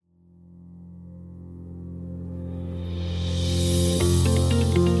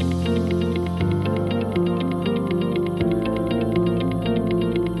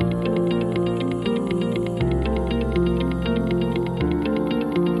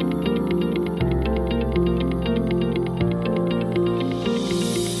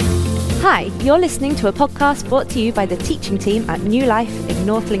Hi, you're listening to a podcast brought to you by the teaching team at New Life in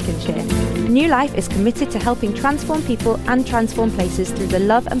North Lincolnshire. New Life is committed to helping transform people and transform places through the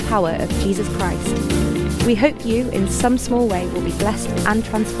love and power of Jesus Christ. We hope you, in some small way, will be blessed and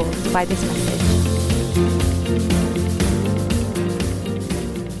transformed by this message.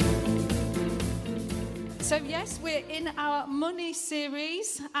 So yes, we're in our money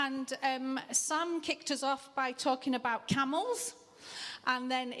series, and Sam kicked us off by talking about camels,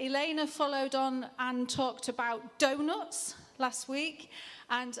 and then Elena followed on and talked about donuts last week,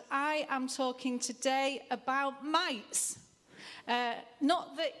 and I am talking today about mites.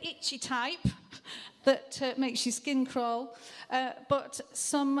 Not the itchy type that makes your skin crawl, but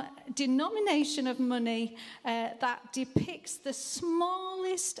some denomination of money that depicts the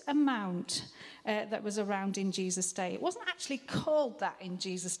smallest amount that was around in Jesus' day. It wasn't actually called that in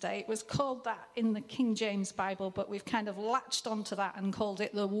Jesus' day. It was called that in the King James Bible, but we've kind of latched onto that and called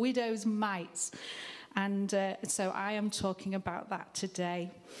it the widow's mites. And so I am talking about that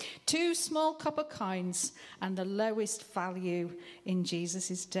today. 2 small copper coins and the lowest value in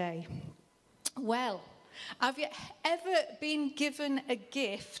Jesus' day. Well, have you ever been given a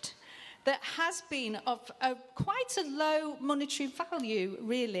gift that has been of quite a low monetary value,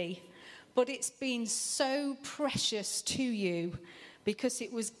 really, but it's been so precious to you because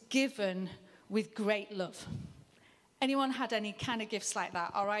it was given with great love? Anyone had any kind of gifts like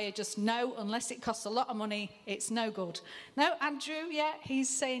that? Or are you just, no, unless it costs a lot of money, it's no good? No, Andrew, yeah, he's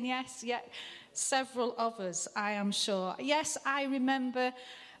saying yes. Yeah, several of us, I am sure. Yes, I remember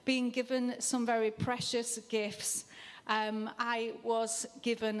being given some very precious gifts. I was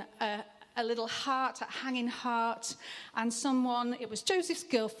given a little heart, a hanging heart, and someone, it was Joseph's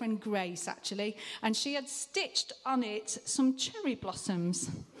girlfriend, Grace, actually, and she had stitched on it some cherry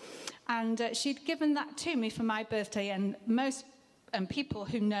blossoms. And she'd given that to me for my birthday, and most people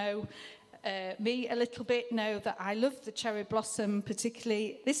who know me a little bit know that I love the cherry blossom,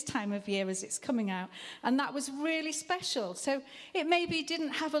 particularly this time of year as it's coming out. And that was really special. So it maybe didn't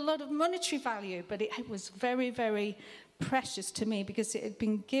have a lot of monetary value, but it was very, very precious to me because it had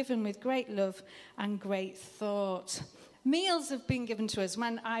been given with great love and great thought. Meals have been given to us.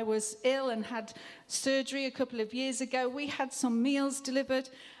 When I was ill and had surgery a couple of years ago, we had some meals delivered,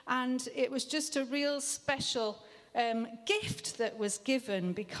 and it was just a real special gift that was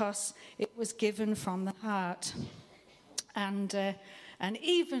given because it was given from the heart. And an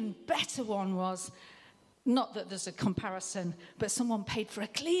even better one was, not that there's a comparison, but someone paid for a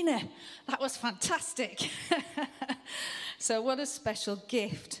cleaner. That was fantastic. So what a special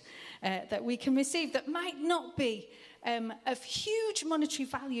gift that we can receive that might not be of huge monetary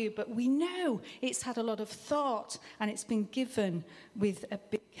value, but we know it's had a lot of thought and it's been given with a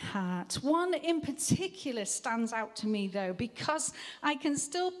big heart. One in particular stands out to me, though, because I can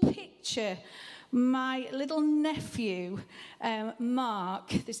still picture my little nephew, Mark.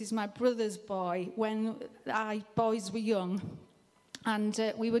 This is my brother's boy, when boys were young.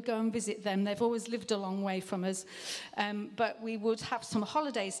 And we would go and visit them. They've always lived a long way from us. But we would have some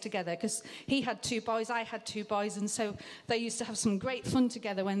holidays together because he had 2 boys, I had 2 boys. And so they used to have some great fun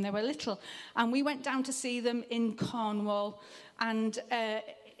together when they were little. And we went down to see them in Cornwall. And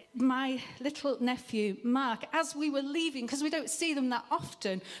my little nephew, Mark, as we were leaving, because we don't see them that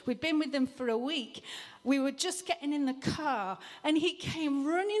often, we'd been with them for a week, we were just getting in the car, and he came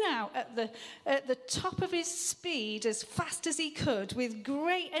running out at the top of his speed as fast as he could with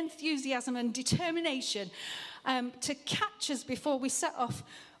great enthusiasm and determination to catch us before we set off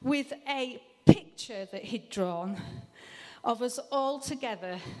with a picture that he'd drawn of us all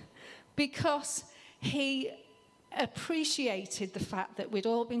together, because he appreciated the fact that we'd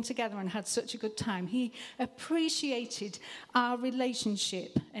all been together and had such a good time. He appreciated our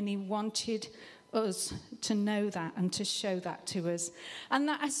relationship, and he wanted us to know that and to show that to us. And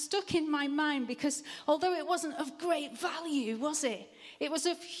that has stuck in my mind because although it wasn't of great value, was it? It was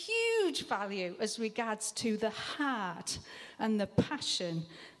of huge value as regards to the heart and the passion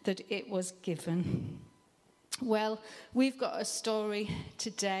that it was given. Well, we've got a story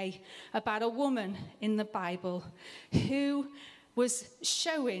today about a woman in the Bible who was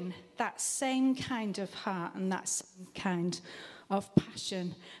showing that same kind of heart and that same kind of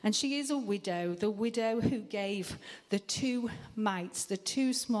passion. And she is a widow, the widow who gave the 2 mites, the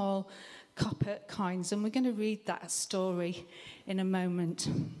 2 small copper coins. And we're going to read that story in a moment.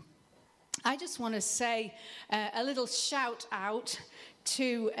 I just want to say a little shout out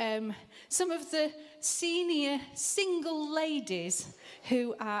to some of the senior single ladies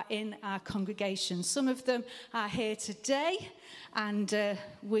who are in our congregation. Some of them are here today, and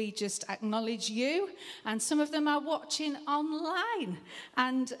we just acknowledge you. And some of them are watching online.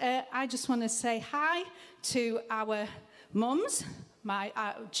 And I just want to say hi to our mums,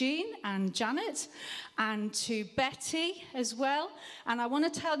 Jean and Janet, and to Betty as well. And I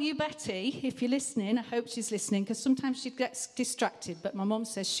want to tell you, Betty, if you're listening, I hope she's listening, because sometimes she gets distracted, but my mum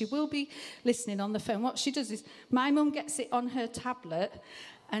says she will be listening on the phone. What she does is, my mum gets it on her tablet,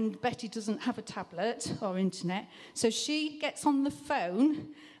 and Betty doesn't have a tablet or internet, so she gets on the phone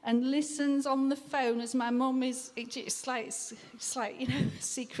and listens on the phone as my mum is, it's like, you know,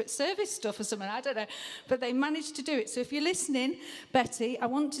 Secret Service stuff or something, I don't know. But they managed to do it. So if you're listening, Betty, I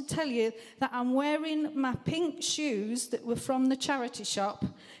want to tell you that I'm wearing my pink shoes that were from the charity shop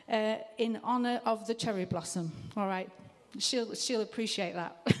in honour of the cherry blossom. All right, she'll appreciate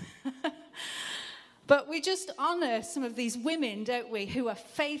that. But we just honour some of these women, don't we, who are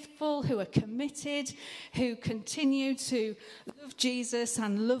faithful, who are committed, who continue to love Jesus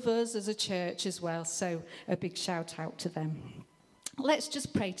and love us as a church as well. So a big shout out to them. Let's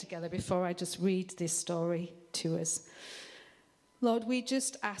just pray together before I just read this story to us. Lord, we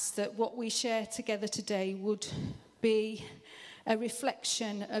just ask that what we share together today would be a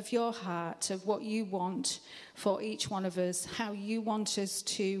reflection of your heart, of what you want for each one of us, how you want us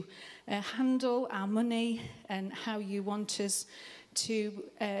to handle our money, and how you want us to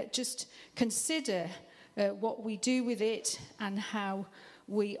just consider what we do with it and how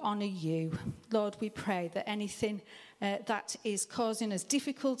we honour you. Lord, we pray that anything that is causing us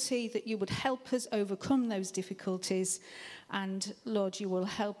difficulty, that you would help us overcome those difficulties, and Lord, you will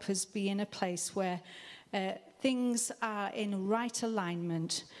help us be in a place where things are in right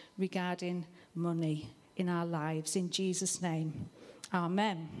alignment regarding money in our lives. In Jesus' name,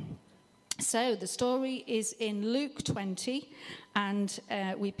 amen. So the story is in Luke 20, and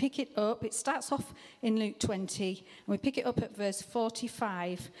we pick it up. It starts off in Luke 20, and we pick it up at verse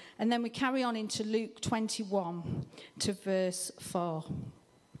 45, and then we carry on into Luke 21 to verse 4.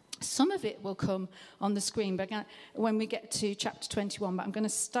 Some of it will come on the screen but when we get to chapter 21, but I'm going to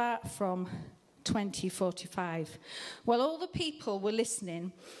start from 20:45. While all the people were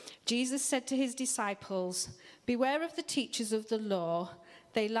listening, Jesus said to his disciples, "Beware of the teachers of the law.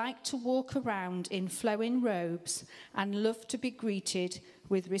 They like to walk around in flowing robes and love to be greeted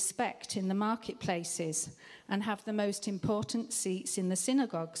with respect in the marketplaces and have the most important seats in the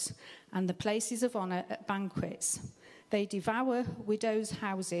synagogues and the places of honor at banquets. They devour widows'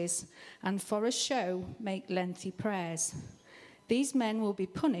 houses and for a show make lengthy prayers. These men will be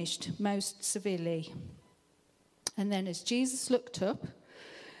punished most severely." And then as Jesus looked up,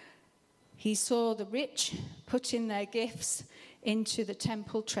 he saw the rich putting their gifts into the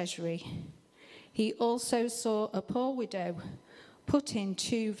temple treasury. He also saw a poor widow put in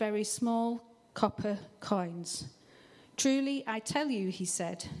 2 very small copper coins. "Truly, I tell you," he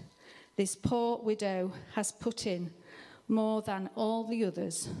said, "this poor widow has put in more than all the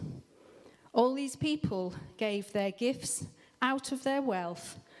others. All these people gave their gifts out of their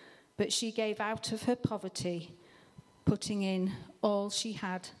wealth, but she gave out of her poverty, putting in all she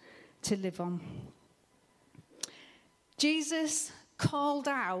had to live on." Jesus called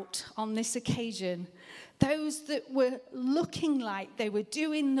out on this occasion those that were looking like they were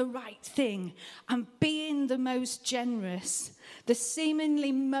doing the right thing and being the most generous, the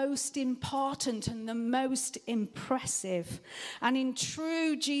seemingly most important and the most impressive. And in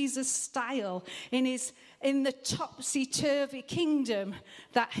true Jesus style, in the topsy-turvy kingdom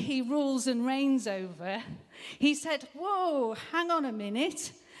that he rules and reigns over, he said, "Whoa, hang on a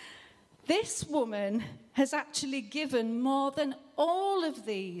minute. This woman has actually given more than all of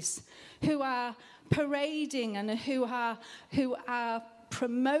these who are parading and who are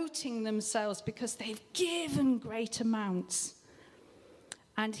promoting themselves because they've given great amounts."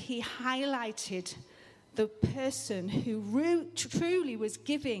 And he highlighted the person who truly was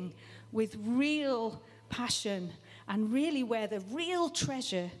giving with real passion and really where the real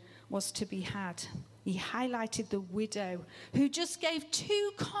treasure was to be had. He highlighted the widow who just gave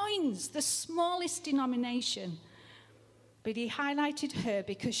 2 coins, the smallest denomination. But he highlighted her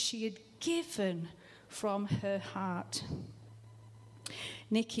because she had given from her heart.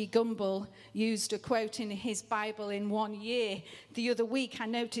 Nicky Gumbel used a quote in his Bible in one year. The other week I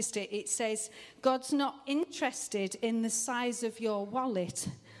noticed it. It says, "God's not interested in the size of your wallet,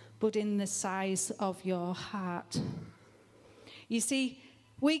 but in the size of your heart." You see,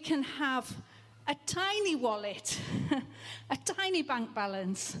 we can have a tiny wallet, a tiny bank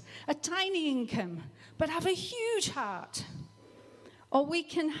balance, a tiny income, but have a huge heart. Or we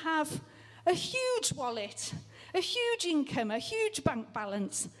can have a huge wallet, a huge income, a huge bank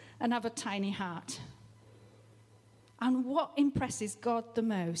balance, and have a tiny heart. And what impresses God the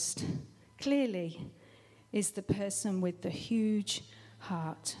most, clearly, is the person with the huge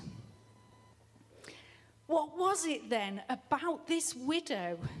heart. What was it then about this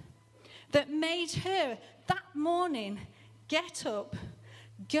widow that made her that morning get up,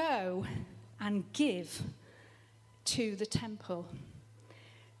 go, and give to the temple?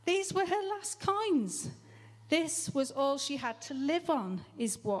 These were her last coins. This was all she had to live on,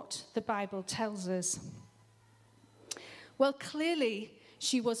 is what the Bible tells us. Well, clearly,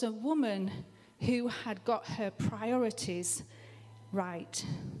 she was a woman who had got her priorities right.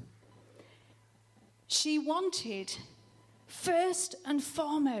 She wanted, first and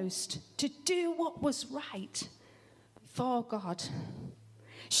foremost, to do what was right before God.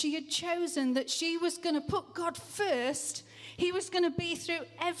 She had chosen that she was going to put God first. He was going to be through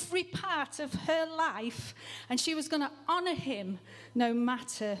every part of her life, and she was going to honor him no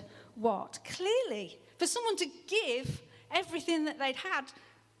matter what. Clearly, for someone to give everything that they'd had,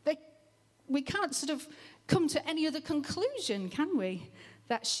 we can't sort of come to any other conclusion, can we?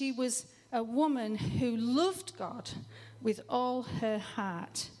 That she was a woman who loved God with all her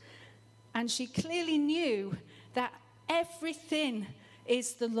heart. And she clearly knew that everything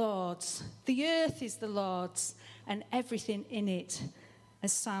is the Lord's. The earth is the Lord's, and everything in it,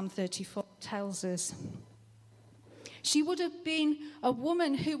 as Psalm 34 tells us. She would have been a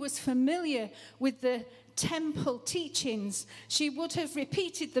woman who was familiar with the temple teachings. She would have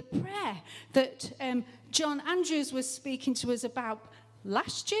repeated the prayer that John Andrews was speaking to us about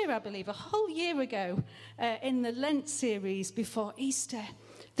last year, I believe, a whole year ago, in the Lent series before Easter.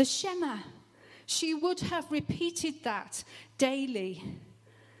 The Shema. She would have repeated that daily.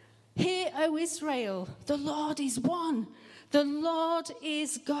 Hear, O Israel, the Lord is one. The Lord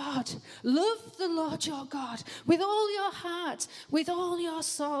is God. Love the Lord your God with all your heart, with all your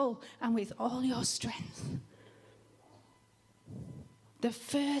soul, and with all your strength. The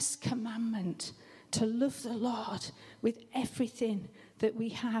first commandment, to love the Lord with everything that we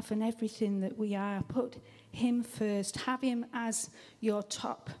have and everything that we are. Put him first. Have him as your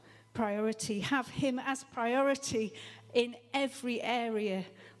top priority. Have him as priority in every area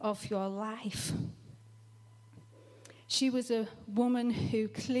of your life. She was a woman who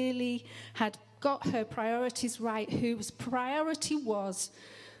clearly had got her priorities right, whose priority was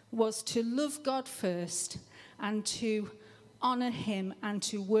to love God first and to honor him and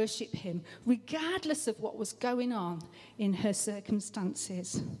to worship him, regardless of what was going on in her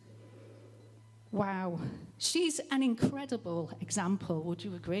circumstances. Wow. She's an incredible example, would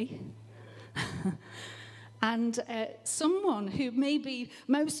you agree? And someone who maybe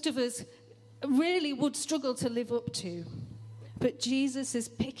most of us really would struggle to live up to. But Jesus is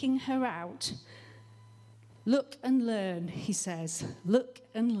picking her out. Look and learn, he says. Look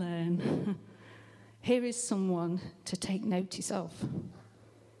and learn. Here is someone to take notice of.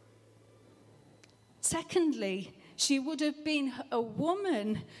 Secondly, she would have been a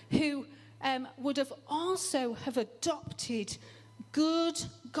woman who would have also have adopted good,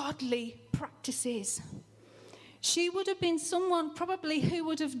 godly practices. She would have been someone probably who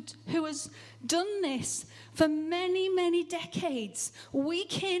has done this for many, many decades.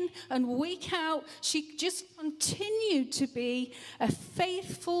 Week in and week out, she just continued to be a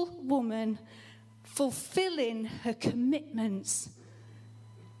faithful woman, fulfilling her commitments,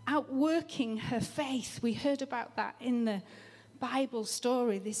 outworking her faith. We heard about that in the Bible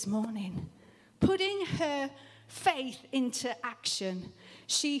story this morning. Putting her faith into action.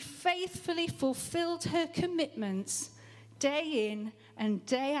 She faithfully fulfilled her commitments day in and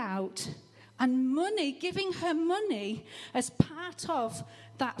day out. And money, giving her money as part of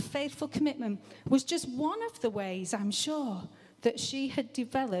that faithful commitment, was just one of the ways, I'm sure, that she had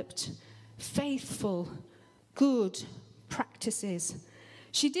developed faithful, good practices.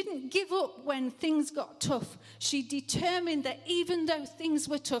 She didn't give up when things got tough. She determined that even though things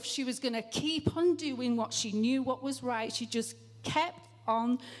were tough, she was going to keep on doing what she knew what was right. She just kept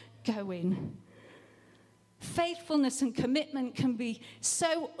on going. Faithfulness and commitment can be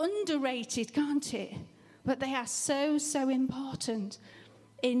so underrated, can't it? But they are so, so important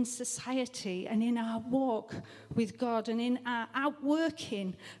in society and in our walk with God and in our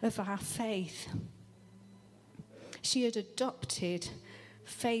outworking of our faith. She had adopted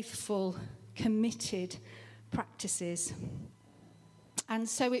faithful, committed practices. And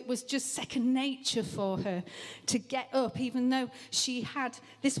so it was just second nature for her to get up, even though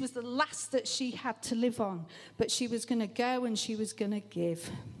this was the last that she had to live on. But she was going to go and she was going to give.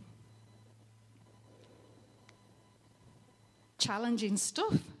 Challenging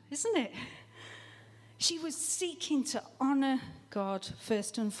stuff, isn't it? She was seeking to honor God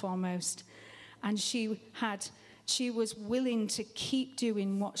first and foremost. And she was willing to keep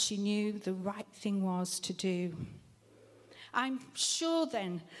doing what she knew the right thing was to do. I'm sure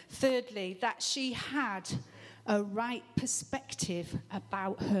then, thirdly, that she had a right perspective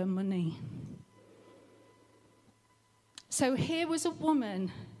about her money. So here was a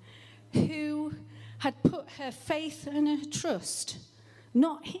woman who had put her faith and her trust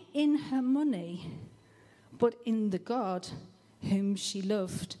not in her money, but in the God whom she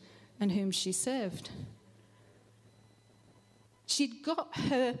loved and whom she served. She'd got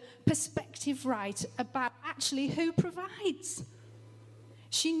her perspective right about actually who provides.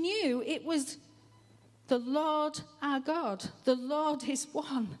 She knew it was the Lord our God. The Lord is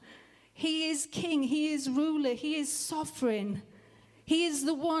one. He is king. He is ruler. He is sovereign. He is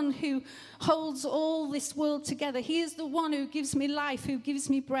the one who holds all this world together. He is the one who gives me life, who gives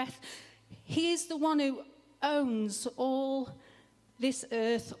me breath. He is the one who owns all this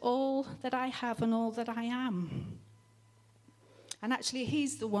earth, all that I have and all that I am. And actually,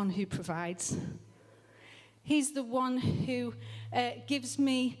 he's the one who provides. He's the one who gives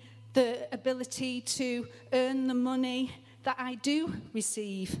me the ability to earn the money that I do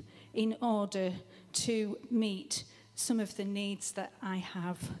receive in order to meet some of the needs that I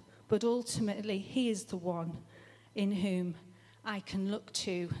have. But ultimately, he is the one in whom I can look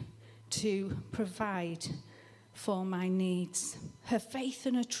to provide for my needs. Her faith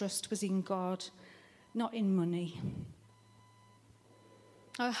and her trust was in God, not in money.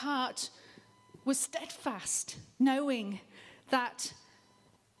 Her heart was steadfast, knowing that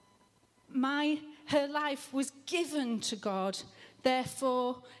her life was given to God,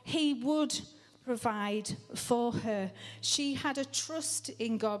 therefore he would provide for her. She had a trust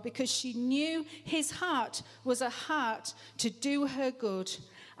in God because she knew his heart was a heart to do her good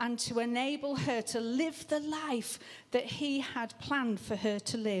and to enable her to live the life that he had planned for her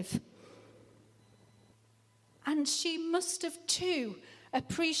to live. And she must have too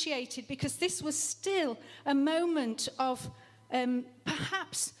appreciated, because this was still a moment of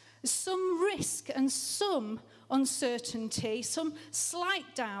perhaps some risk and some uncertainty, some slight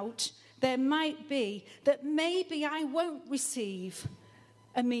doubt there might be that maybe I won't receive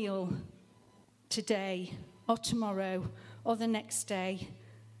a meal today or tomorrow or the next day.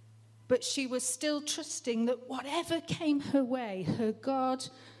 But she was still trusting that whatever came her way, her God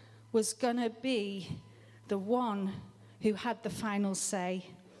was going to be the one who had the final say.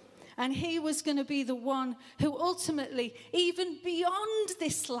 And he was going to be the one who ultimately, even beyond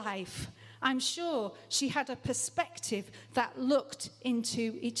this life, I'm sure she had a perspective that looked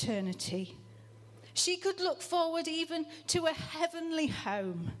into eternity. She could look forward even to a heavenly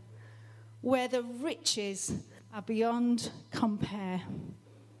home where the riches are beyond compare.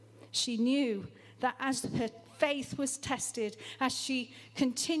 She knew that as her faith was tested, as she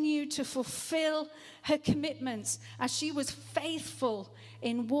continued to fulfill her commitments, as she was faithful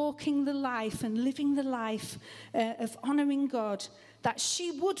in walking the life and living the life of honoring God, that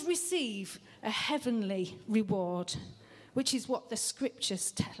she would receive a heavenly reward, which is what the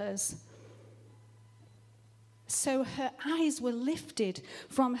scriptures tell us. So her eyes were lifted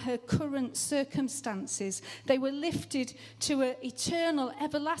from her current circumstances. They were lifted to an eternal,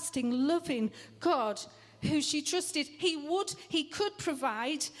 everlasting, loving God who she trusted. He could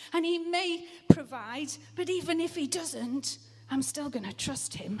provide, and he may provide, but even if he doesn't, I'm still going to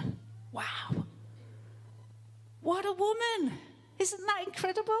trust him. Wow. What a woman. Isn't that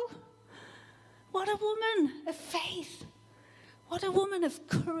incredible? What a woman of faith. What a woman of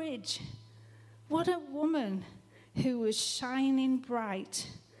courage. What a woman who was shining bright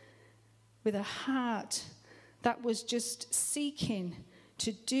with a heart that was just seeking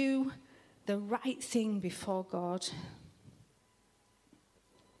to do the right thing before God.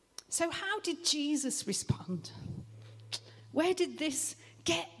 So how did Jesus respond? Where did this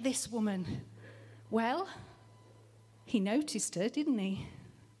get this woman? Well, he noticed her, didn't he?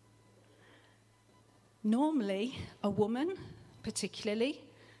 Normally, a woman, particularly,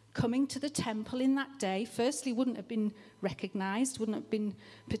 coming to the temple in that day, firstly, wouldn't have been recognized, wouldn't have been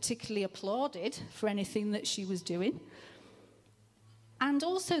particularly applauded for anything that she was doing. And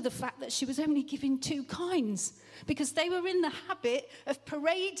also the fact that she was only given 2 coins, because they were in the habit of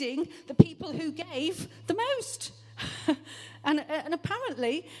parading the people who gave the most. And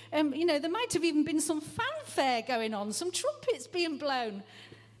apparently, there might have even been some fanfare going on, some trumpets being blown.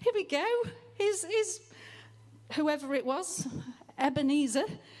 Here we go. Here's whoever it was, Ebenezer.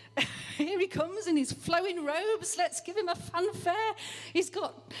 Here he comes in his flowing robes. Let's give him a fanfare. He's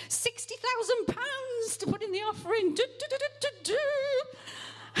got £60,000 to put in the offering.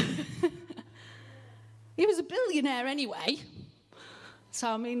 He was a billionaire anyway. So,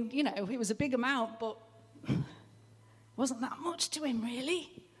 I mean, it was a big amount, but it wasn't that much to him, really.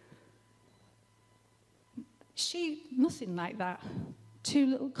 She, nothing like that. 2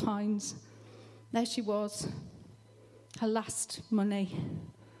 little coins. There she was. Her last money.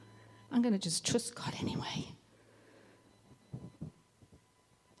 I'm going to just trust God anyway.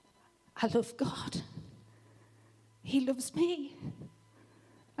 I love God. He loves me.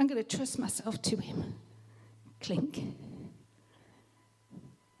 I'm going to trust myself to him. Clink.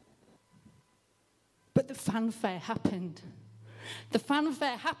 But the fanfare happened. The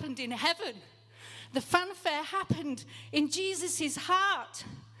fanfare happened in heaven. The fanfare happened in Jesus' heart.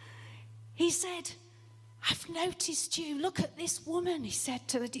 He said, I've noticed you. Look at this woman, he said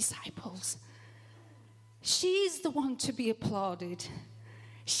to the disciples. She's the one to be applauded.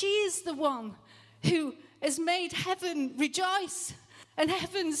 She is the one who has made heaven rejoice and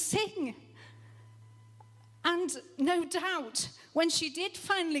heaven sing. And no doubt, when she did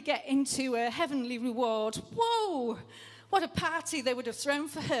finally get into a heavenly reward, whoa, what a party they would have thrown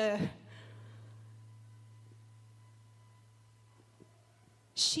for her.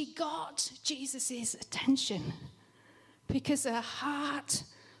 She got Jesus' attention because her heart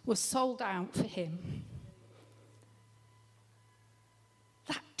was sold out for him.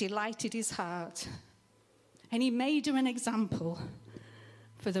 That delighted his heart. And he made her an example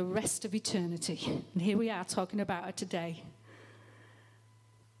for the rest of eternity. And here we are talking about her today.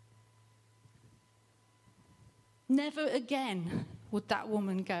 Never again would that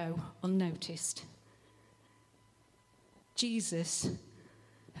woman go unnoticed. Jesus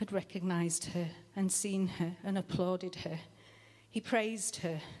had recognized her and seen her and applauded her. He praised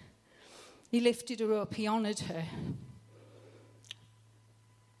her. He lifted her up. He honored her.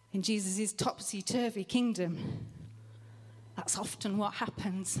 In Jesus' topsy-turvy kingdom, that's often what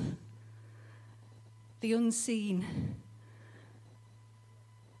happens. The unseen,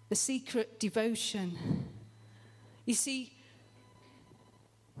 the secret devotion. You see,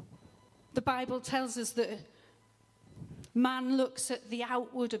 the Bible tells us that man looks at the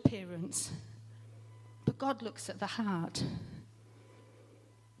outward appearance, but God looks at the heart.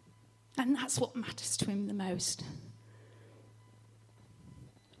 And that's what matters to him the most.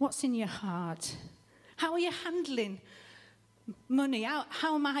 What's in your heart? How are you handling money?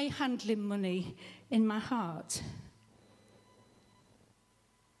 How am I handling money in my heart?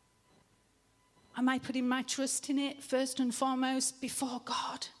 Am I putting my trust in it first and foremost before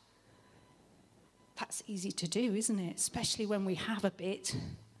God? That's easy to do, isn't it? Especially when we have a bit.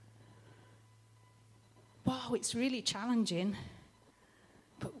 Wow, it's really challenging.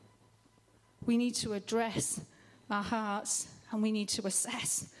 But we need to address our hearts and we need to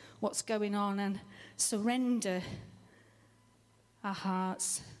assess what's going on and surrender our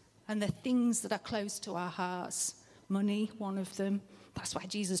hearts and the things that are close to our hearts. Money, one of them. That's why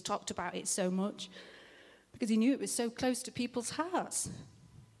Jesus talked about it so much, because he knew it was so close to people's hearts.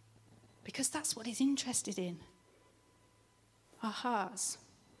 Because that's what he's interested in. Our hearts.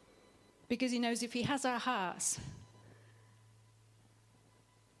 Because he knows if he has our hearts,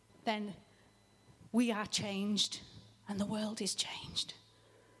 then we are changed and the world is changed.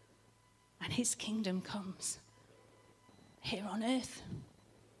 And his kingdom comes here on earth,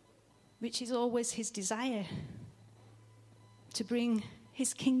 which is always his desire, to bring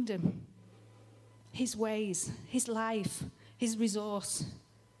his kingdom, his ways, his life, his resource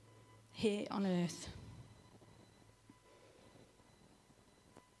here on earth.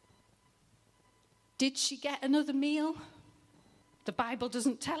 Did she get another meal? The Bible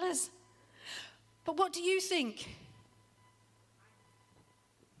doesn't tell us. But what do you think?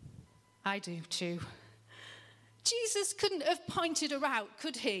 I do too. Jesus couldn't have pointed her out,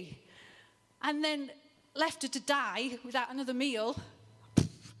 could he? And then left her to die without another meal.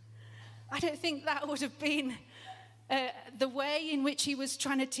 I don't think that would have been the way in which he was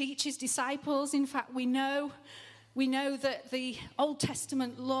trying to teach his disciples. In fact, we know that the Old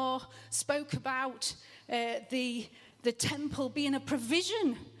Testament law spoke about the temple being a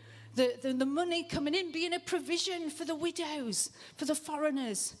provision, the money coming in being a provision for the widows, for the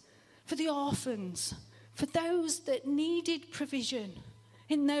foreigners, for the orphans, for those that needed provision.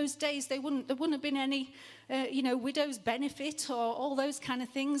 In those days, there wouldn't have been any, widow's benefit or all those kind of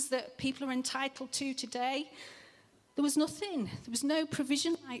things that people are entitled to today. There was nothing. There was no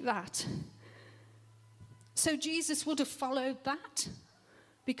provision like that. So Jesus would have followed that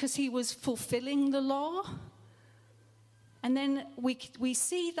because he was fulfilling the law. And then we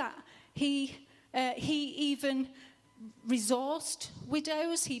see that he even resourced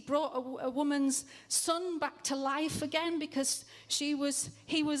widows. He brought a woman's son back to life again because he was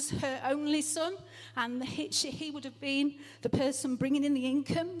her only son, and he would have been the person bringing in the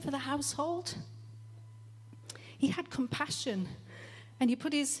income for the household. He had compassion, and he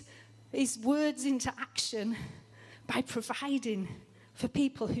put his words into action by providing for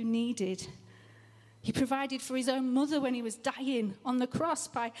people who needed. He provided for his own mother when he was dying on the cross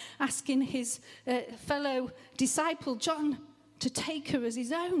by asking his fellow disciple, John, to take her as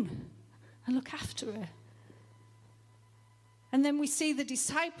his own and look after her. And then we see the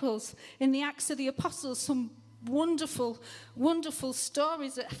disciples in the Acts of the Apostles, some wonderful, wonderful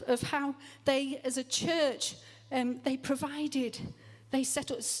stories of how they, as a church, they provided. They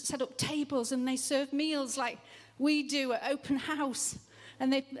set up tables and they served meals like we do at Open House.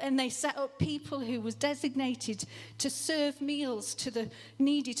 And they set up people who was designated to serve meals to the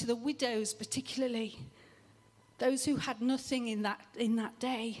needy, to the widows particularly, those who had nothing in that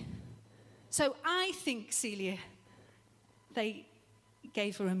day. So I think, Celia, they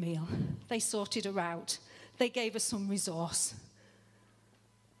gave her a meal. They sorted her out. They gave her some resource.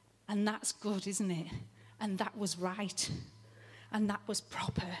 And that's good, isn't it? And that was right. And that was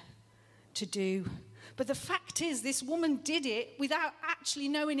proper to do. But the fact is, this woman did it without actually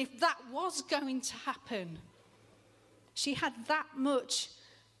knowing if that was going to happen. She had that much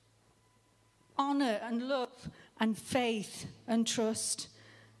honor and love and faith and trust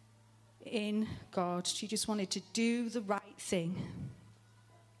in God. She just wanted to do the right thing.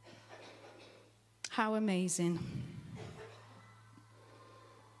 How amazing.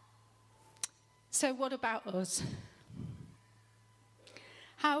 So what about us?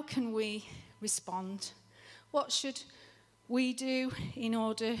 How can we respond? What should we do in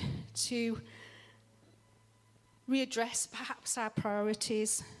order to readdress perhaps our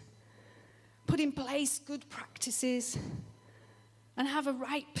priorities, put in place good practices, and have a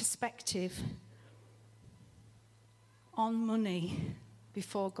right perspective on money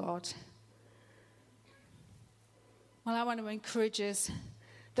before God? Well, I want to encourage us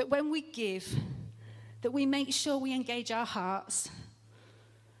that when we give, that we make sure we engage our hearts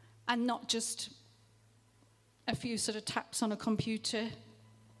and not just a few sort of taps on a computer.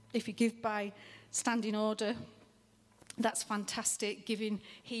 If you give by standing order, that's fantastic. Giving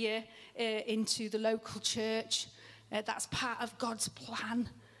here into the local church, that's part of God's plan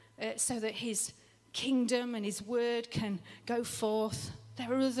so that his kingdom and his word can go forth.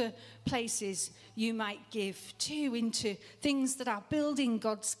 There are other places you might give too, into things that are building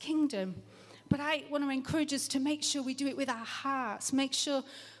God's kingdom. But I want to encourage us to make sure we do it with our hearts. Make sure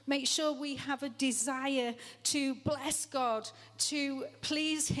we have a desire to bless God, to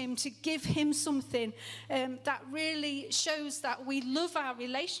please him, to give him something that really shows that we love our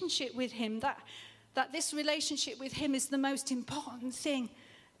relationship with him, that this relationship with him is the most important thing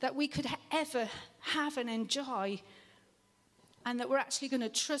that we could ever have and enjoy, and that we're actually going to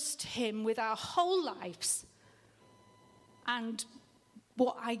trust him with our whole lives. And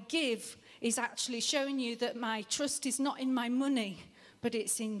what I give is actually showing you that my trust is not in my money, but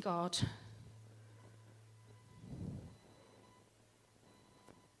it's in God.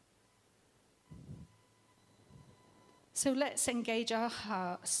 So let's engage our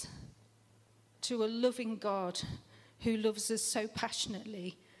hearts to a loving God who loves us so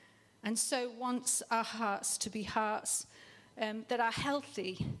passionately and so wants our hearts to be hearts that are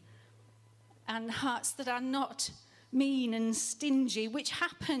healthy and hearts that are not mean and stingy, which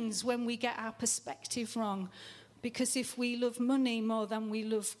happens when we get our perspective wrong. Because if we love money more than we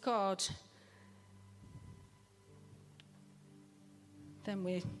love God, then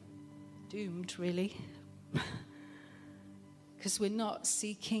we're doomed, really. Because we're not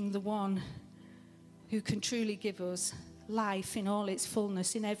seeking the one who can truly give us life in all its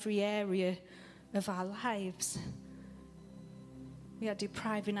fullness in every area of our lives. We are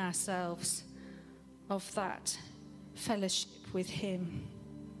depriving ourselves of that fellowship with him.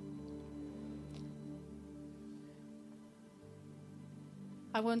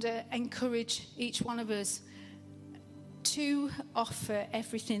 I want to encourage each one of us to offer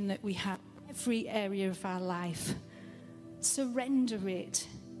everything that we have, every area of our life. Surrender it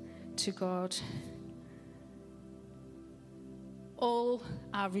to God. All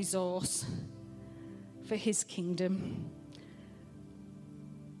our resource for his kingdom.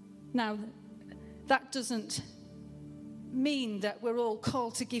 Now, that doesn't mean that we're all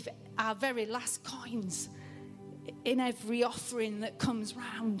called to give our very last coins in every offering that comes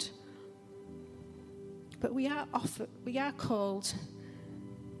round. But we are called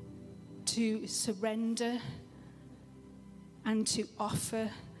to surrender and to offer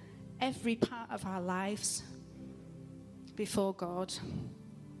every part of our lives before God.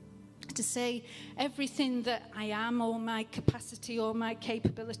 To say everything that I am, all my capacity, all my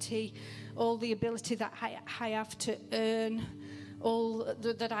capability, all the ability that I have to earn, all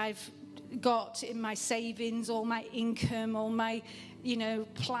that I've got in my savings, all my income, all my,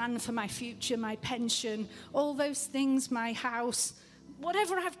 plan for my future, my pension, all those things, my house,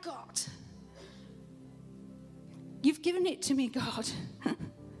 whatever I've got. You've given it to me, God.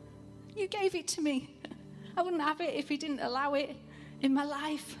 You gave it to me. I wouldn't have it if you didn't allow it in my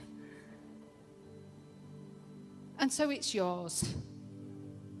life. And so it's yours.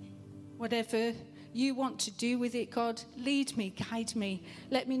 Whatever you want to do with it, God, lead me, guide me.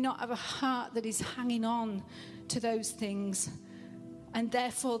 Let me not have a heart that is hanging on to those things. And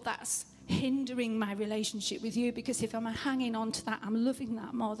therefore that's hindering my relationship with you, because if I'm hanging on to that, I'm loving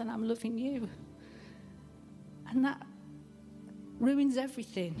that more than I'm loving you. And that ruins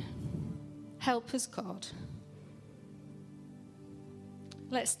everything. Help us, God.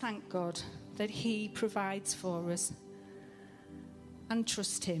 Let's thank God that he provides for us and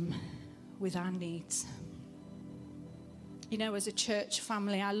trust him with our needs. As a church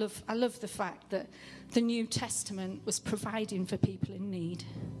family, I love the fact that the New Testament was providing for people in need.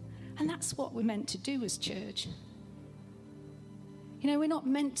 And that's what we're meant to do as church. We're not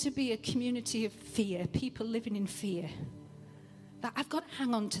meant to be a community of fear, people living in fear. That I've got to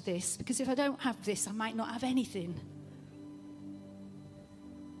hang on to this, because if I don't have this, I might not have anything.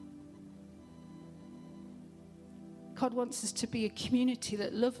 God wants us to be a community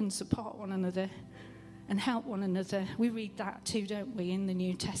that love and support one another and help one another. We read that too, don't we, in the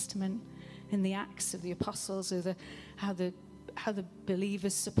New Testament, in the Acts of the Apostles, of how the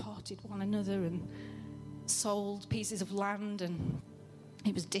believers supported one another and sold pieces of land, and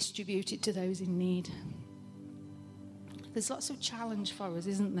it was distributed to those in need. There's lots of challenge for us,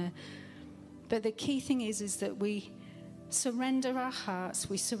 isn't there? But the key thing is that we surrender our hearts,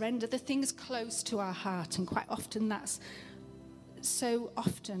 we surrender the things close to our heart, and quite often that's so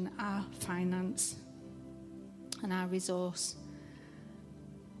often our finance and our resource.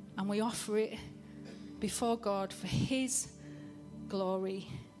 And we offer it before God for his glory,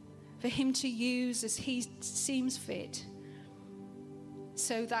 for him to use as he seems fit,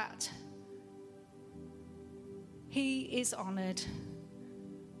 so that he is honoured.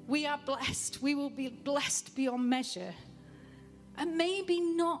 We are blessed. We will be blessed beyond measure. And maybe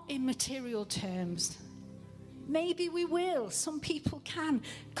not in material terms. Maybe we will. Some people can.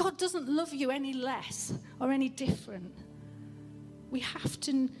 God doesn't love you any less or any different. We have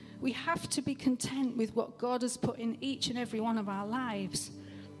to be content with what God has put in each and every one of our lives.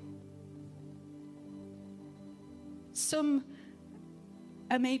 Some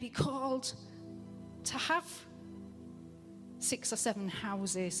are maybe called to have 6 or 7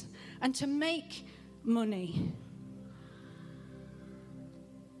 houses and to make money.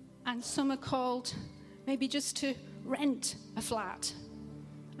 And some are called maybe just to rent a flat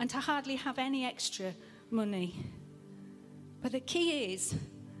and to hardly have any extra money. But the key is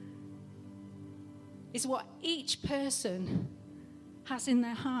what each person has in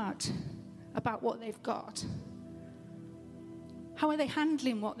their heart about what they've got. How are they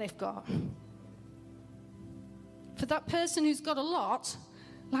handling what they've got? For that person who's got a lot,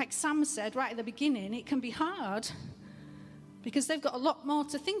 like Sam said right at the beginning, it can be hard because they've got a lot more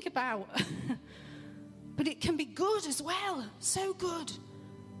to think about. But it can be good as well, so good.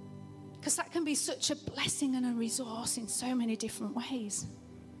 Because that can be such a blessing and a resource in so many different ways.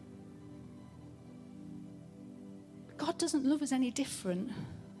 God doesn't love us any different.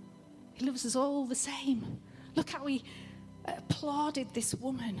 He loves us all the same. Look how he applauded this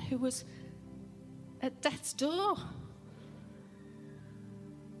woman who was at death's door.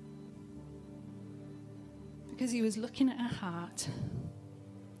 Because he was looking at her heart.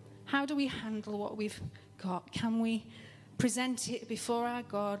 How do we handle what we've got? Can we present it before our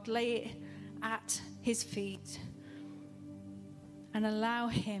God, lay it at his feet, and allow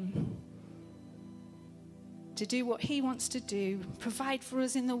him to do what he wants to do, provide for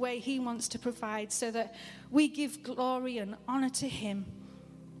us in the way he wants to provide, so that we give glory and honor to him?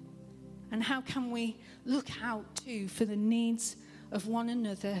 And how can we look out too for the needs of one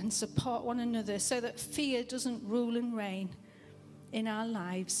another and support one another, so that fear doesn't rule and reign in our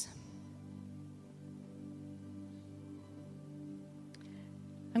lives?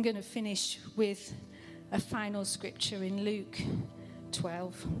 I'm going to finish with a final scripture in Luke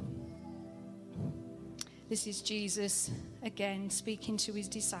 12. This is Jesus again speaking to his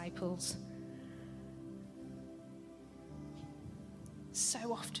disciples.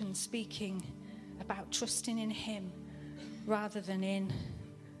 So often speaking about trusting in him rather than in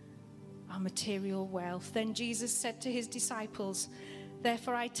our material wealth. Then Jesus said to his disciples,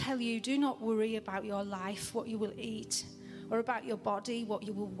 "Therefore I tell you, do not worry about your life, what you will eat, or about your body, what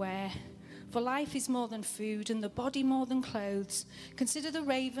you will wear. For life is more than food, and the body more than clothes. Consider the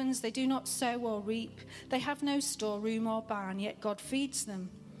ravens, they do not sow or reap. They have no storeroom or barn, yet God feeds them.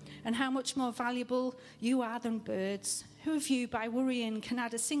 And how much more valuable you are than birds. Who of you, by worrying, can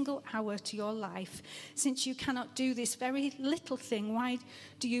add a single hour to your life? Since you cannot do this very little thing, why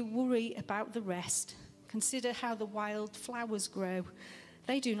do you worry about the rest? Consider how the wild flowers grow.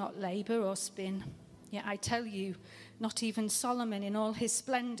 They do not labor or spin. Yet I tell you, not even Solomon in all his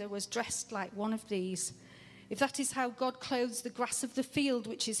splendor was dressed like one of these. If that is how God clothes the grass of the field,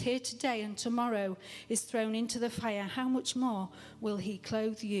 which is here today and tomorrow is thrown into the fire, how much more will he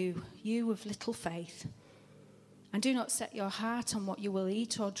clothe you, you of little faith? And do not set your heart on what you will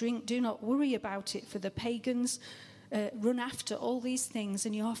eat or drink. Do not worry about it, for the pagans run after all these things,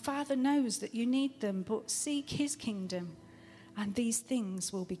 and your Father knows that you need them. But seek his kingdom, and these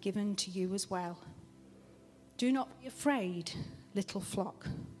things will be given to you as well. Do not be afraid, little flock,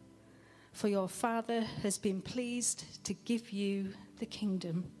 for your Father has been pleased to give you the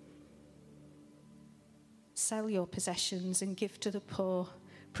kingdom. Sell your possessions and give to the poor.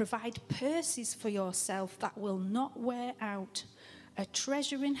 Provide purses for yourself that will not wear out, a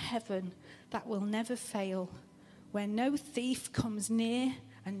treasure in heaven that will never fail, where no thief comes near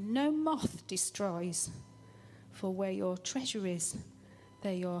and no moth destroys. For where your treasure is,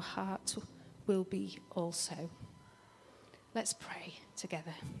 there your heart will be also." Let's pray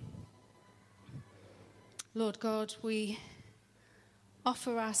together. Lord God, we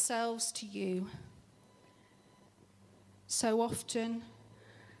offer ourselves to you. So often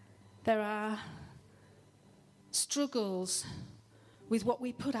there are struggles with what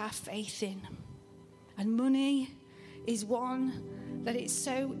we put our faith in. And money is one that it's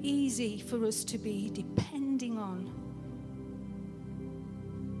so easy for us to be depending on.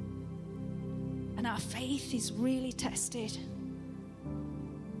 And our faith is really tested.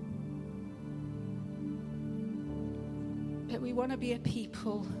 But we want to be a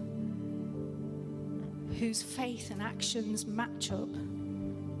people whose faith and actions match up,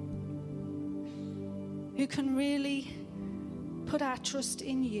 who can really put our trust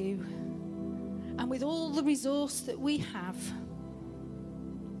in you, and with all the resource that we have,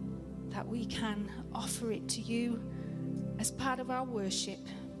 that we can offer it to you as part of our worship,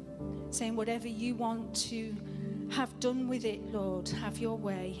 saying whatever you want to have done with it, Lord, have your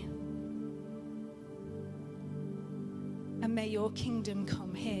way. And may your kingdom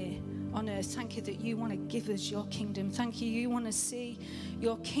come here on earth. Thank you that you want to give us your kingdom. Thank you, you want to see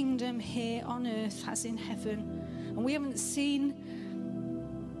your kingdom here on earth as in heaven. And we haven't seen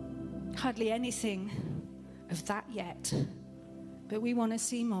hardly anything of that yet, but we want to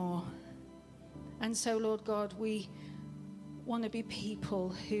see more. And so, Lord God, we want to be people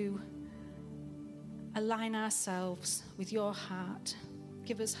who align ourselves with your heart.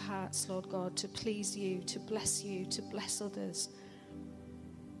 Give us hearts, Lord God, to please you, to bless others.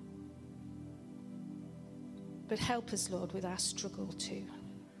 But help us, Lord, with our struggle too.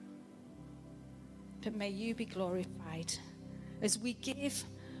 But may you be glorified. As we give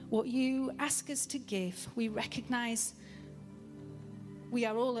what you ask us to give, we recognize we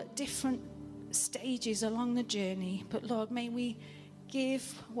are all at different stages along the journey. But Lord, may we give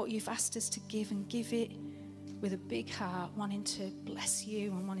what you've asked us to give, and give it with a big heart, wanting to bless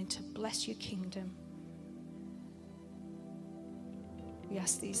you and wanting to bless your kingdom. We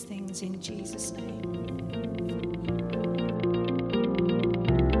ask these things in Jesus' name.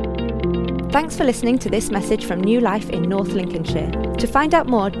 Thanks for listening to this message from New Life in North Lincolnshire. To find out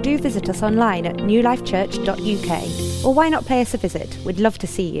more, do visit us online at newlifechurch.uk. Or why not pay us a visit? We'd love to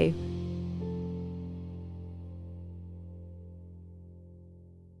see you.